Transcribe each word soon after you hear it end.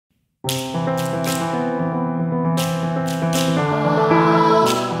HALAL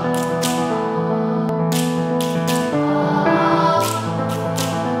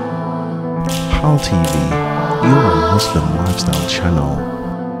TV, your Muslim lifestyle channel.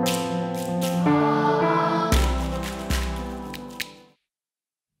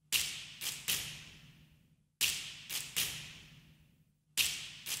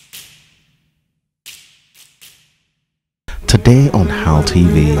 Today on HALAL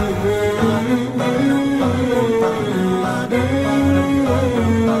TV.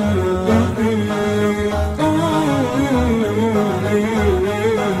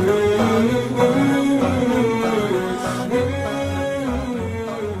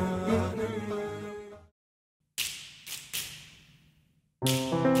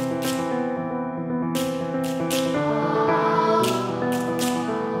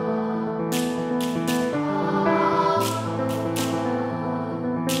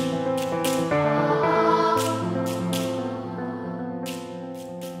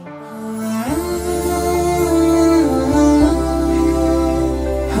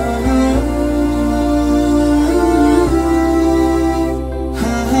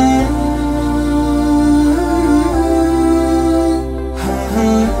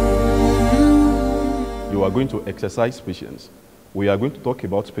 You are going to exercise patience. We are going to talk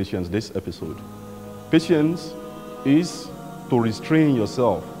about patience this episode. Patience is to restrain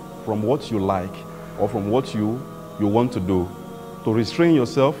yourself from what you like or from what you want to do. To restrain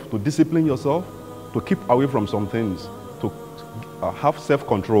yourself, to discipline yourself, to keep away from some things, to have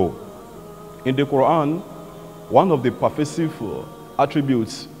self-control. In the Quran, one of the pervasive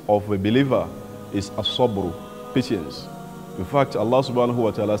attributes of a believer is as-sabr, patience. In fact, Allah subhanahu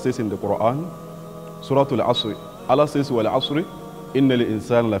wa ta'ala says in the Quran, Surah Al-Asr, Allah says, "Wal asri, innal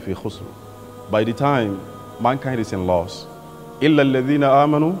insana lafi khusr." By the time mankind is in loss, illa alladhina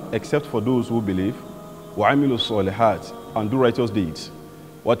amanu, except for those who believe, wa amilu salihat, and do righteous deeds,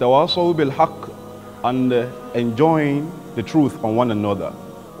 wa tawasaw bil haqq, and enjoying the truth on one another,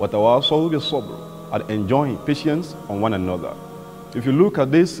 wa tawasaw bis sabr, and enjoying patience on one another. If you look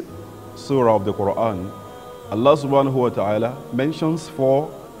at this surah of the Quran, Allah subhanahu wa ta'ala mentions 4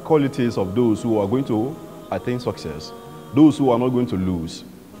 qualities of those who are going to attain success, those who are not going to lose.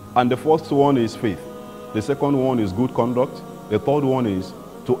 And the first one is faith. The second one is good conduct. The third one is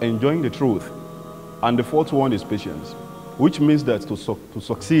to enjoying the truth. And the fourth one is patience, which means that to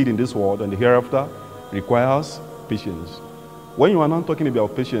succeed in this world and the hereafter requires patience. When you are not talking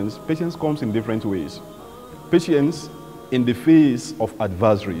about patience, patience comes in different ways. Patience in the face of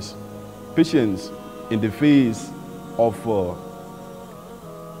adversaries. Patience in the face of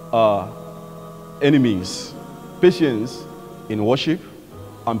enemies, patience in worship,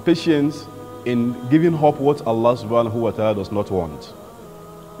 and patience in giving up what Allah subhanahu wa ta'ala does not want.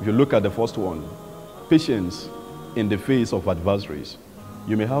 If you look at the first one, patience in the face of adversaries.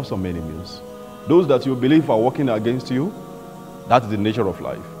 You may have some enemies. Those that you believe are working against you, that's the nature of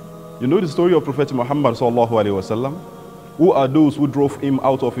life. You know the story of Prophet Muhammad sallallahu alaihi wasallam? Who are those who drove him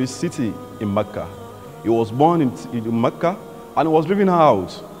out of his city in Mecca? He was born in Mecca and was driven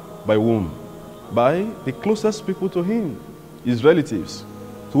out. By whom? By the closest people to him, his relatives.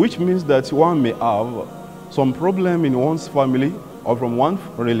 So which means that one may have some problem in one's family or from one's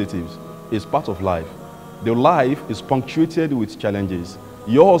relatives. It's part of life. The life is punctuated with challenges.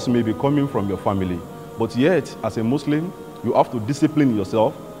 Yours may be coming from your family, but yet as a Muslim, you have to discipline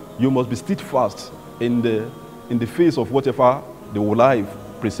yourself. You must be steadfast in the face of whatever the life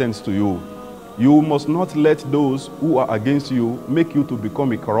presents to you. You must not let those who are against you make you to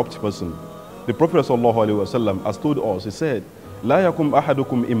become a corrupt person. The Prophet ﷺ has told us, he said, "La yakum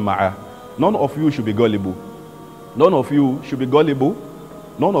ahadukum imma'a." None of you should be gullible. None of you should be gullible.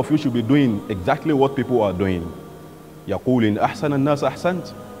 None of you should be doing exactly what people are doing. Yaqul in ahsan an-nas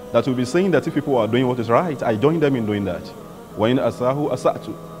ahsant. That will be saying that if people are doing what is right, I join them in doing that. Wa in asahu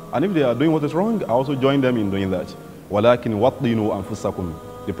asa'tu. And if they are doing what is wrong, I also join them in doing that. Walakin wattinu anfusakum.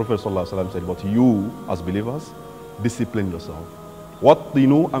 The Prophet ﷺ said, but you, as believers, discipline yourself.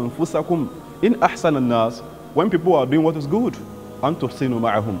 وَطِّنُوا أَنفُسَكُمْ إِنْ أَحْسَنَ النَّاسِ. When people are doing what is good, أَنْ تُحْسِنُوا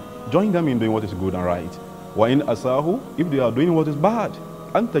مَعَهُمْ. Join them in doing what is good and right. وَإِنْ أَسَاهُ. If they are doing what is bad,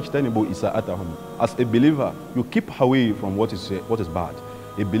 أَنْ تَجْتَنِبُوا إِسَاءَتَهُمْ. As a believer, you keep away from what is bad.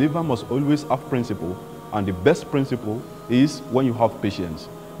 A believer must always have principle, and the best principle is when you have patience.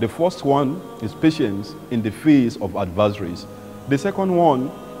 The first one is patience in the face of adversaries. The second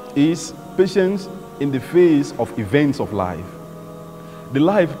one is patience in the face of events of life. The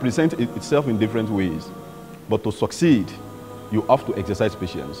life presents itself in different ways, but to succeed, you have to exercise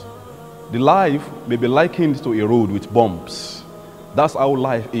patience. The life may be likened to a road with bumps. That's how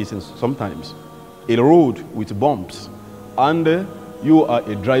life is sometimes. A road with bumps, and you are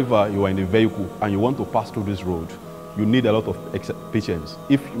a driver, you are in a vehicle, and you want to pass through this road. You need a lot of patience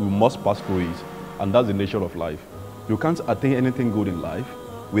if you must pass through it, and that's the nature of life. You can't attain anything good in life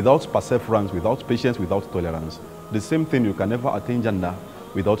without perseverance, without patience, without tolerance. The same thing, you can never attain Jannah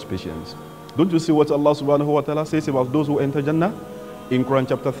without patience. Don't you see what Allah subhanahu wa ta'ala says about those who enter Jannah? In Quran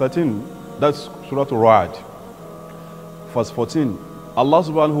chapter 13, that's Surah Al-Ra'd, verse 14. Allah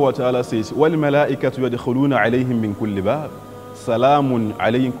subhanahu wa ta'ala says, وَالْمَلَائِكَةُ يَدْخُلُونَ عَلَيْهِمْ مِنْ كُلِّ بَابٍ سَلَامٌ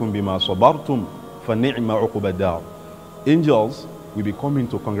عَلَيْكُمْ بِمَا صَبَرْتُمْ فَنِعْمَ عُقْبَى الدَّارِ. Angels will be coming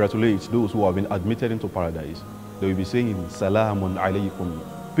to congratulate those who have been admitted into paradise. They will be saying, Salamun alaykum.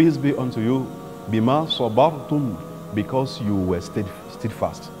 Peace be unto you. Bima sabartum. Because you were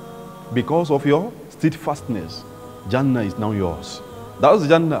steadfast. Because of your steadfastness, Jannah is now yours. That's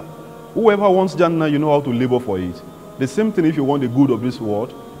Jannah. Whoever wants Jannah, you know how to labor for it. The same thing if you want the good of this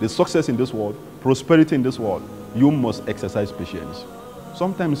world, the success in this world, prosperity in this world, you must exercise patience.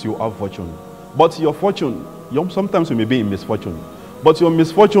 Sometimes you have fortune, but your fortune, sometimes you may be in misfortune, but your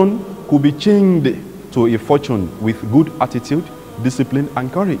misfortune could be changed to a fortune with good attitude, discipline,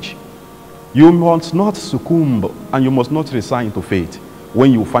 and courage. You must not succumb and you must not resign to fate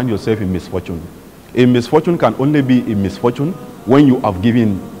when you find yourself in misfortune. A misfortune can only be a misfortune when you have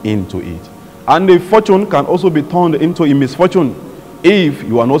given in to it. And a fortune can also be turned into a misfortune if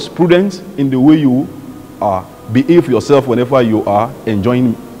you are not prudent in the way you behave yourself whenever you are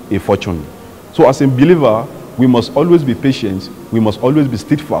enjoying a fortune. So as a believer, we must always be patient, we must always be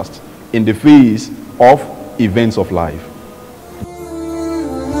steadfast in the face of events of life.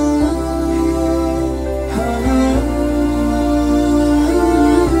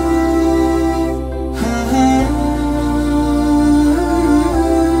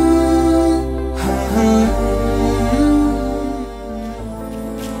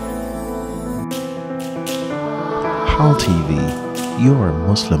 HALAL TV, your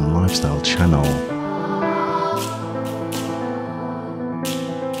Muslim lifestyle channel.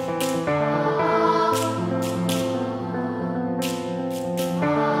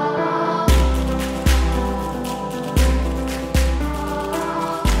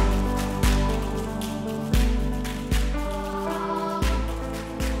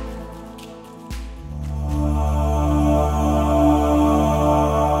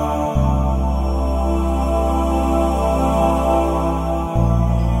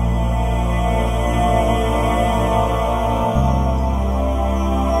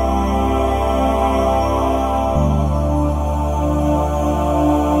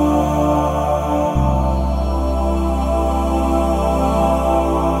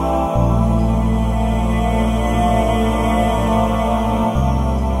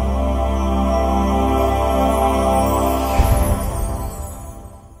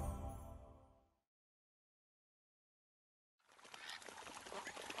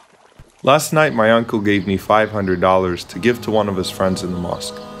 Last night, my uncle gave me $500 to give to one of his friends in the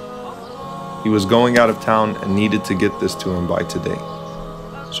mosque. He was going out of town and needed to get this to him by today.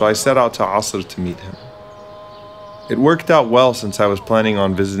 So I set out to Asr to meet him. It worked out well since I was planning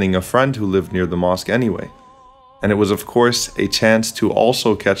on visiting a friend who lived near the mosque anyway. And it was of course a chance to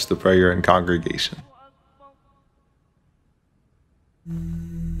also catch the prayer in congregation.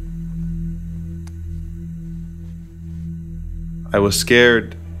 I was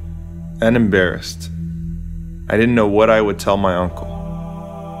scared and embarrassed. I didn't know what I would tell my uncle.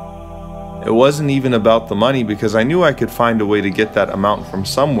 It wasn't even about the money because I knew I could find a way to get that amount from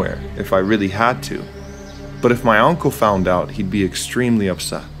somewhere if I really had to. But if my uncle found out, he'd be extremely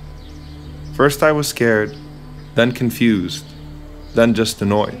upset. First I was scared, then confused, then just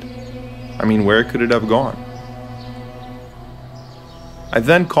annoyed. I mean, where could it have gone? I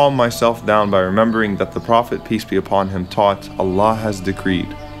then calmed myself down by remembering that the Prophet, peace be upon him, taught Allah has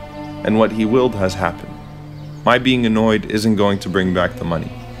decreed, and what He willed has happened. My being annoyed isn't going to bring back the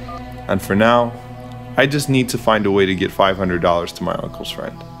money. And for now, I just need to find a way to get $500 to my uncle's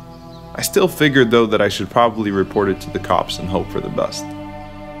friend. I still figured though that I should probably report it to the cops and hope for the best.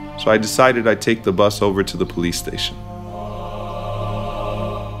 So I decided I'd take the bus over to the police station.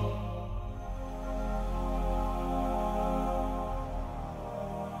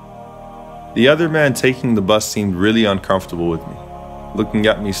 The other man taking the bus seemed really uncomfortable with me, looking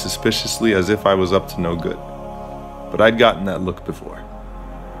at me suspiciously as if I was up to no good. But I'd gotten that look before.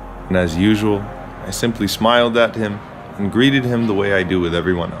 And as usual, I simply smiled at him and greeted him the way I do with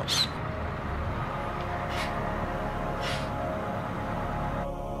everyone else.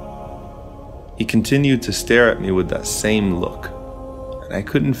 He continued to stare at me with that same look, and I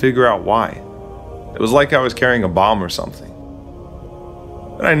couldn't figure out why. It was like I was carrying a bomb or something.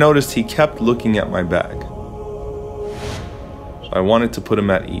 Then I noticed he kept looking at my bag. So I wanted to put him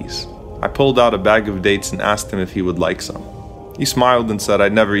at ease. I pulled out a bag of dates and asked him if he would like some. He smiled and said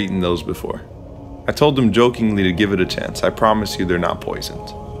I'd never eaten those before. I told him jokingly to give it a chance. I promise you they're not poisoned.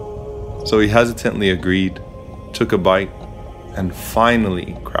 So he hesitantly agreed, took a bite, and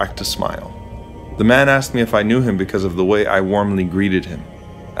finally cracked a smile. The man asked me if I knew him because of the way I warmly greeted him.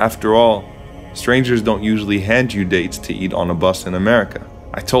 After all, strangers don't usually hand you dates to eat on a bus in America.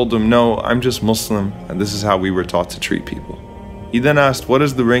 I told him, no, I'm just Muslim and this is how we were taught to treat people. He then asked, what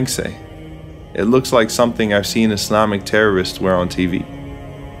does the ring say? It looks like something I've seen Islamic terrorists wear on TV.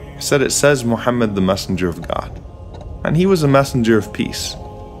 I said it says Muhammad the messenger of God, and he was a messenger of peace.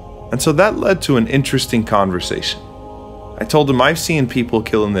 And so that led to an interesting conversation. I told him I've seen people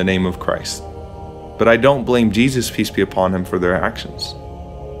kill in the name of Christ, but I don't blame Jesus, peace be upon him, for their actions.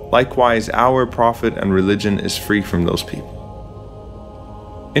 Likewise, our prophet and religion is free from those people.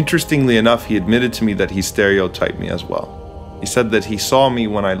 Interestingly enough, he admitted to me that he stereotyped me as well. He said that he saw me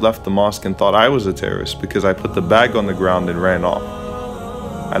when I left the mosque and thought I was a terrorist because I put the bag on the ground and ran off.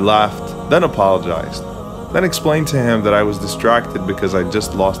 I laughed, then apologized, then explained to him that I was distracted because I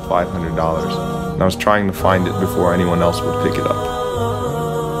just lost $500 and I was trying to find it before anyone else would pick it up.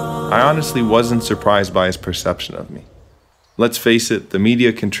 I honestly wasn't surprised by his perception of me. Let's face it, the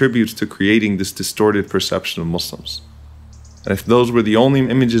media contributes to creating this distorted perception of Muslims. And if those were the only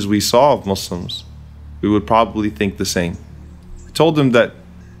images we saw of Muslims, we would probably think the same. I told him that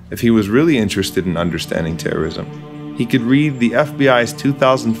if he was really interested in understanding terrorism, he could read the FBI's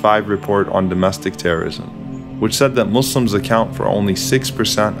 2005 report on domestic terrorism, which said that Muslims account for only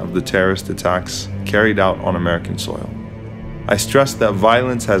 6% of the terrorist attacks carried out on American soil. I stressed that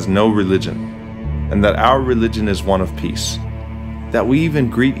violence has no religion, and that our religion is one of peace, that we even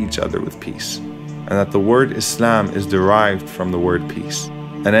greet each other with peace, and that the word Islam is derived from the word peace.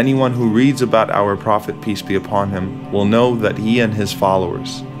 And anyone who reads about our Prophet, peace be upon him, will know that he and his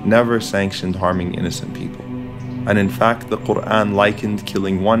followers never sanctioned harming innocent people. And in fact, the Quran likened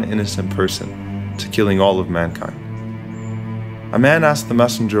killing one innocent person to killing all of mankind. A man asked the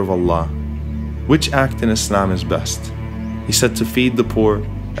Messenger of Allah, which act in Islam is best? He said to feed the poor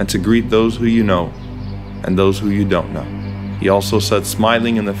and to greet those who you know and those who you don't know. He also said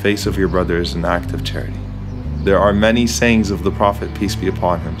smiling in the face of your brother is an act of charity. There are many sayings of the Prophet, peace be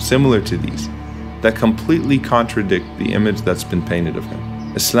upon him, similar to these, that completely contradict the image that's been painted of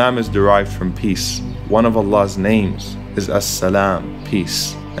him. Islam is derived from peace. One of Allah's names is As-Salam,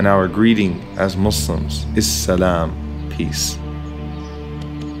 peace, and our greeting as Muslims is Salam, peace.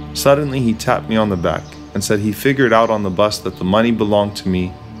 Suddenly he tapped me on the back and said he figured out on the bus that the money belonged to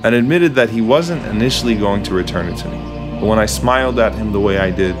me and admitted that he wasn't initially going to return it to me. But when I smiled at him the way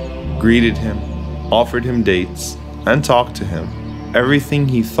I did, greeted him, offered him dates, and talked to him, everything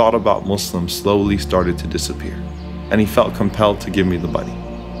he thought about Muslims slowly started to disappear, and he felt compelled to give me the money.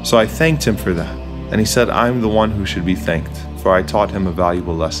 So I thanked him for that, and he said I'm the one who should be thanked, for I taught him a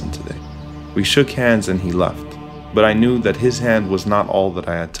valuable lesson today. We shook hands and he left, but I knew that his hand was not all that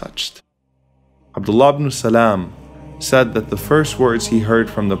I had touched. Abdullah ibn Salam said that the first words he heard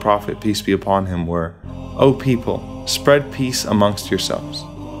from the Prophet, peace be upon him, were, O people, spread peace amongst yourselves,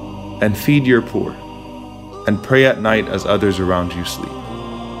 and feed your poor, and pray at night as others around you sleep,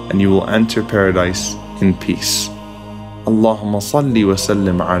 and you will enter paradise in peace. Allahumma salli wa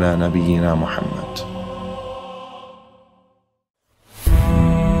sallim ala nabiyyina Muhammad.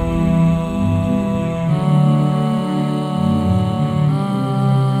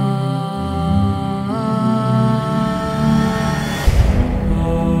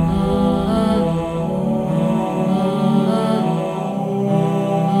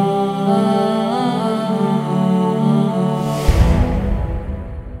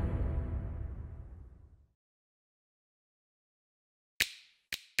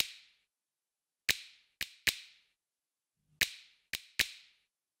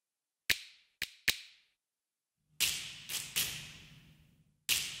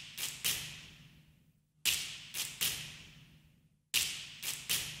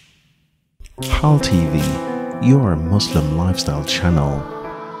 HALTv, your Muslim lifestyle channel.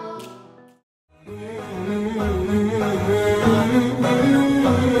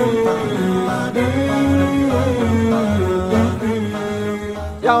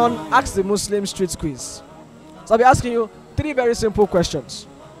 Yeah, on Ask the Muslim Street Quiz. So I'll be asking you 3 very simple questions.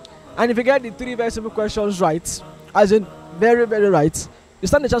 And if you get the 3 very simple questions right, as in very, very right, you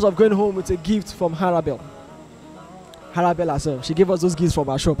stand the chance of going home with a gift from Harabel. Harabel herself, she gave us those gifts from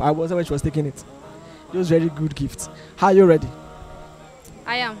our shop. I wasn't when she was taking it. Those very good gifts. Are you ready?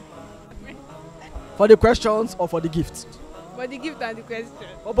 I am. For the questions or for the gifts? For the gift and the question.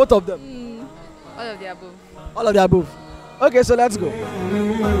 Or both of them? All of the above. All of the above. Okay, so let's go.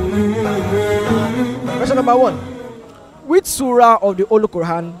 Question number 1. Which surah of the Holy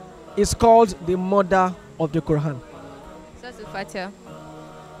Quran is called the mother of the Quran? Surah Al-Fatiha.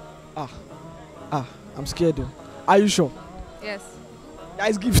 I'm scared though. Are you sure? Yes.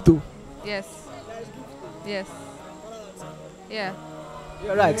 That is gift too. Yes. Yes. Yeah.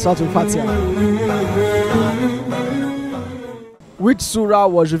 You're right, Surah Al-Fatiha. Which surah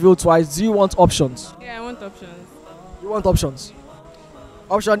was revealed twice? Do you want options? Yeah, I want options. You want options?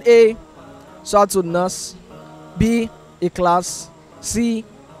 Option A, Surah Al-Nas. B, Ikhlas. C,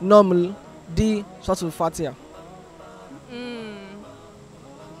 Normal. D, Surah Al-Fatiha.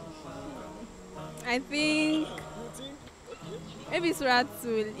 I think maybe Surah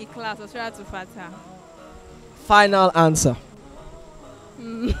Al-Ikhlas or Surah Al-Fatiha. Final answer.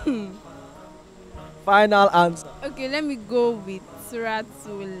 Final answer. Okay, let me go with Surah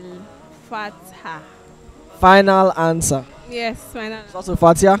Al-Fatiha. Final answer. Yes, final. Surah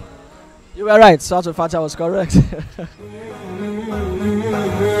Al-Fatiha. You were right. Surah Al-Fatiha was correct.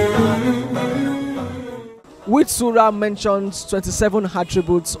 Which surah mentions 27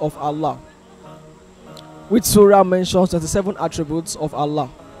 attributes of Allah? Which surah mentions 27 attributes of Allah?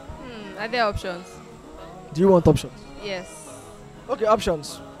 Are there options? Do you want options? Yes. Okay,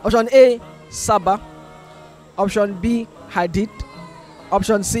 options. Option A, Sabah. Option B, Hadid.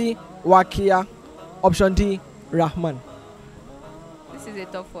 Option C, Wakia. Option D, Rahman. This is a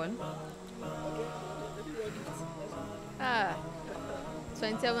tough one.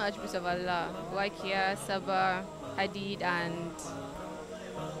 27 attributes of Allah. Wakia, Sabah, Hadid, and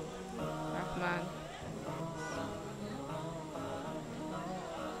Rahman.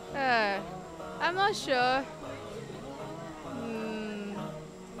 I'm not sure.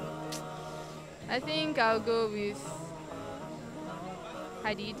 I think I'll go with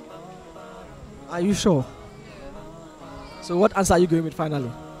Hadid. Are you sure? So what answer are you going with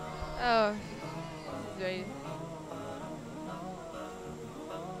finally? Oh, this is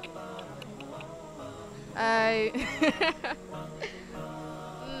very...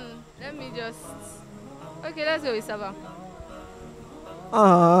 Let me just... Okay, let's go with Sabah.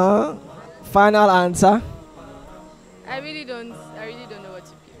 Final answer. I really don't know what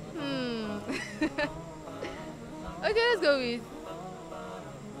to pick. Okay, let's go with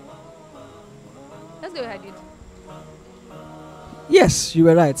Hadid. Yes, you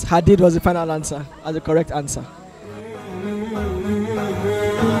were right. Hadid was the final answer as the correct answer.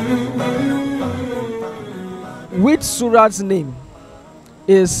 Which surah's name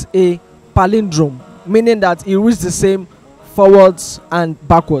is a palindrome, meaning that it reads the same forwards and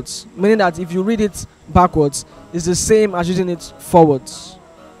backwards, meaning that if you read it backwards, it's the same as reading it forwards?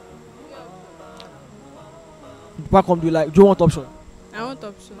 Back on, do you want option? I want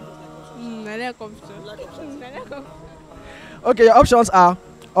option. I like option. Okay, your options are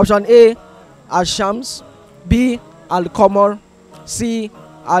option A, Al-Shams. B, Al-Qamar. C,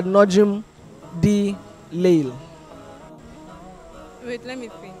 Al-Najm. D, Layl. Wait, let me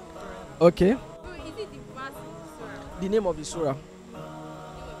think. Okay. So is it the verse in the surah? The name of the surah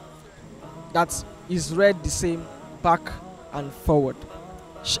that is read the same back and forward.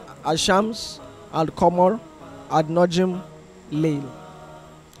 Al-Shams, Al-Qamar, Al-Najm, Layl.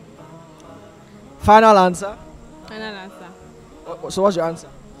 Final answer? Final answer. So what's your answer?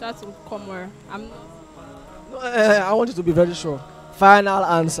 That will come more. I'm not. No, I want you to be very sure. Final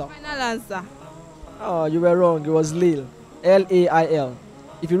answer. Final answer. Oh, you were wrong. It was Lail. L-A-I-L.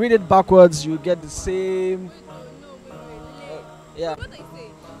 If you read it backwards, you get the same. Yeah. What I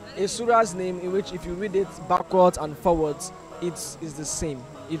say? A surah's name in which if you read it backwards and forwards, it's the same.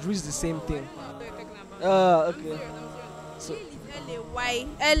 It reads the same thing. Okay. So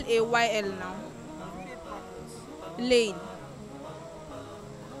L-A-Y-L now. Lane.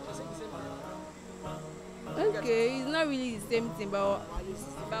 Okay, it's not really the same thing, but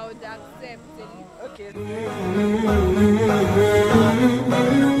about the accept. Okay.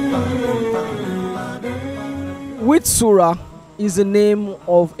 Which surah is the name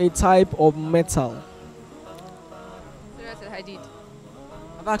of a type of metal? Surah Al-Hadid.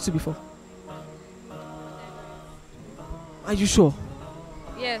 I've asked you before. Are you sure?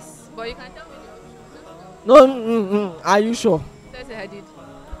 Yes, but you can tell me the options. No, are you sure? Surah Al-Hadid.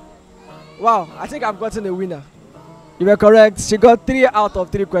 Wow, I think I've gotten a winner. You were correct. She got 3 out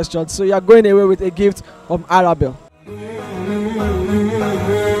of 3 questions. So you are going away with a gift from Arabelle.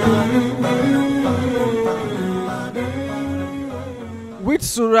 Which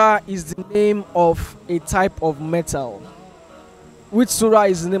surah is the name of a type of metal? Which surah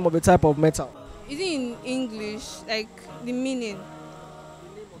is the name of a type of metal? Is it in English? Like the meaning?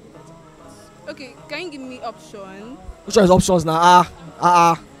 Okay, can you give me option? Which one is options now?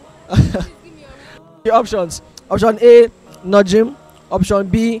 The options. Option A, Najim. Option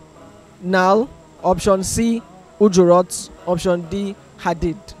B, Nal. Option C, Ujurot. Option D,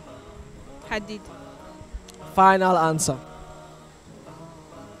 Hadid. Hadid. Final answer.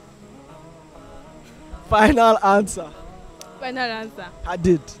 Final answer. Final answer.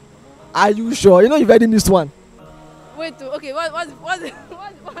 Hadid. Are you sure? You know you've already missed one. Wait, okay, what's the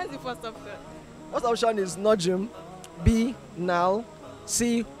first option? First option is Najim. B, Nal.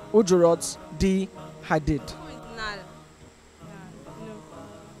 C, Ujurot. D, Hadid. Who is Nal? Yeah, no.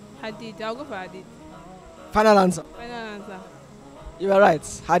 Hadid. I'll go for Hadid. Final answer. Final answer. You are right.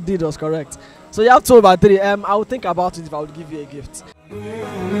 Hadid was correct. So you have 2 over 3. I will think about it if I would give you a gift.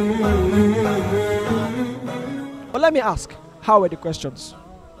 But let me ask, how were the questions?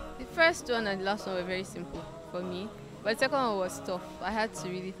 The first one and the last one were very simple for me, but the second one was tough. I had to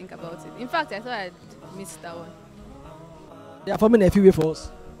really think about it. In fact, I thought I'd missed that one. They are forming a few way for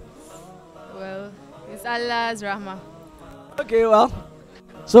us. Well, it's Allah's rahmah. Okay, well.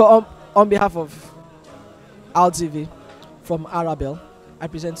 So on behalf of Haltv from Arabelle, I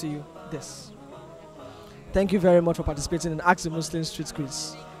present to you this. Thank you very much for participating in Ask the Muslim Street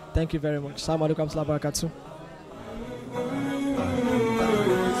Quiz. Thank you very much. Assalamu alaikum wa barakatuh.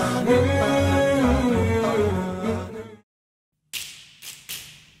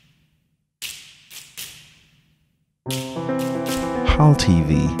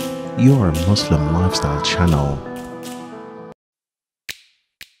 HALTv, your Muslim lifestyle channel.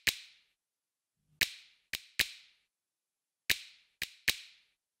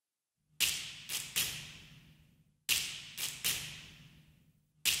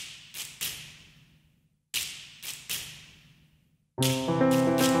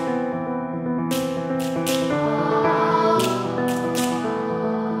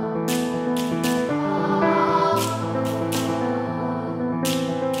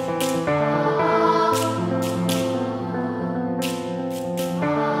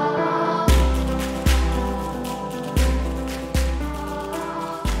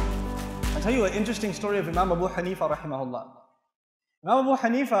 Interesting story of Imam Abu Hanifa rahimahullah. Imam Abu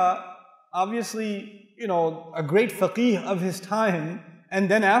Hanifa, obviously, a great faqih of his time, and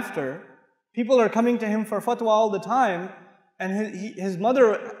then after, people are coming to him for fatwa all the time, and his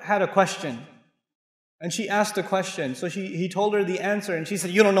mother had a question, and she asked a question, so he told her the answer, and she said,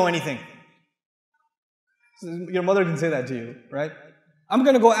 "You don't know anything." Your mother can say that to you, right? I'm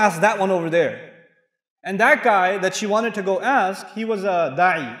going to go ask that one over there. And that guy that she wanted to go ask, he was a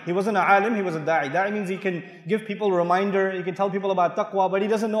da'i. He wasn't an alim, he was a da'i. Da'i means he can give people a reminder, he can tell people about taqwa, but he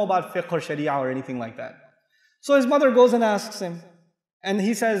doesn't know about fiqh or sharia or anything like that. So his mother goes and asks him. And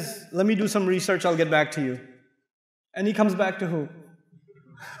he says, "Let me do some research, I'll get back to you." And he comes back to who?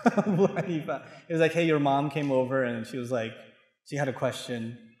 Abu Hanifa. He was like, "Hey, your mom came over and she was like, she had a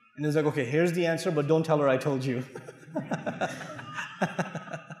question." And he's like, "Okay, here's the answer, but don't tell her I told you."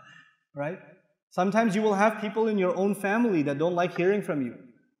 Right? Sometimes you will have people in your own family that don't like hearing from you.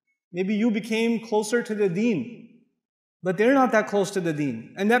 Maybe you became closer to the deen, but they're not that close to the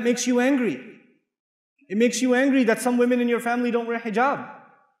deen. And that makes you angry. It makes you angry that some women in your family don't wear hijab.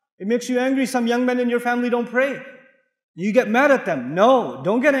 It makes you angry some young men in your family don't pray. You get mad at them. No,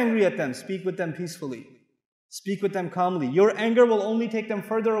 don't get angry at them. Speak with them peacefully. Speak with them calmly. Your anger will only take them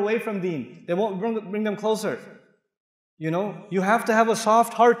further away from deen. They won't bring them closer. You have to have a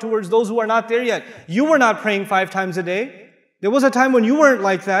soft heart towards those who are not there yet. You were not praying 5 times a day. There was a time when you weren't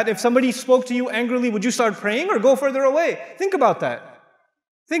like that. If somebody spoke to you angrily, would you start praying or go further away? Think about that.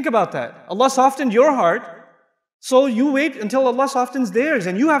 Think about that. Allah softened your heart, so you wait until Allah softens theirs,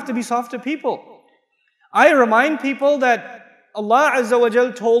 and you have to be soft to people. I remind people that Allah Azza wa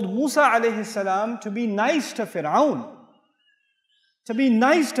Jal told Musa alayhi salam to be nice to Fir'aun. To be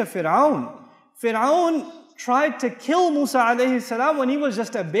nice to Fir'aun. Fir'aun tried to kill Musa alayhi salam when he was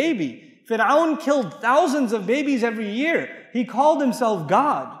just a baby. Fir'aun killed thousands of babies every year. He called himself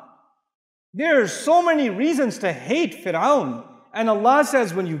God. There are so many reasons to hate Fir'aun. And Allah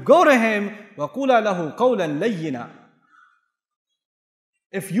says, when you go to him, وَقُولَ لَهُ قَوْلًا لَيِّنًا.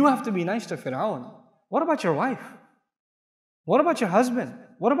 If you have to be nice to Fir'aun, what about your wife? What about your husband?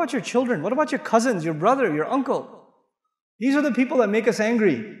 What about your children? What about your cousins, your brother, your uncle? These are the people that make us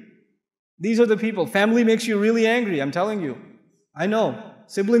angry. These are the people. Family makes you really angry, I'm telling you. I know.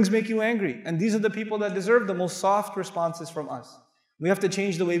 Siblings make you angry. And these are the people that deserve the most soft responses from us. We have to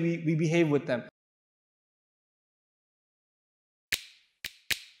change the way we behave with them.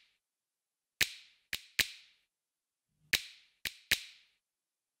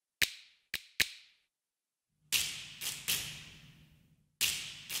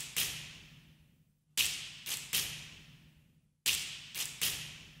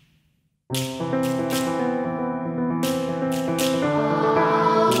 Join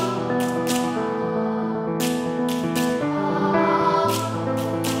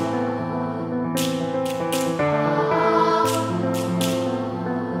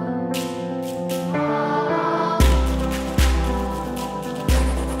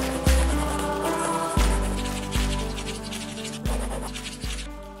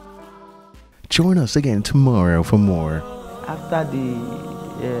us again tomorrow for more. After the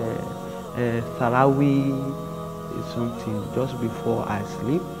Tarawih something, just before I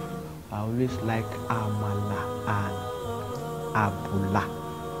sleep, I always like Amala and Abula.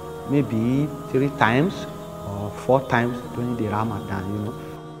 Maybe 3 times or 4 times during the Ramadan, you know.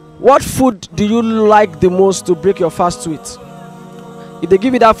 What food do you like the most to break your fast with? If they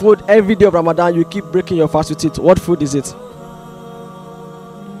give you that food every day of Ramadan, you keep breaking your fast with it. What food is it?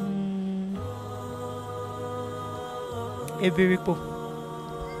 Ebiriko.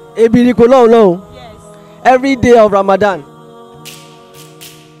 Ebiriko, no. Yes. Every day of Ramadan.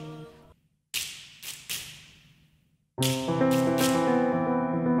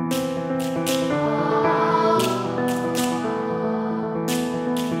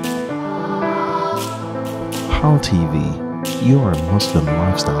 HALTv, your Muslim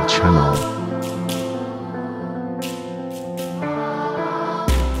lifestyle channel.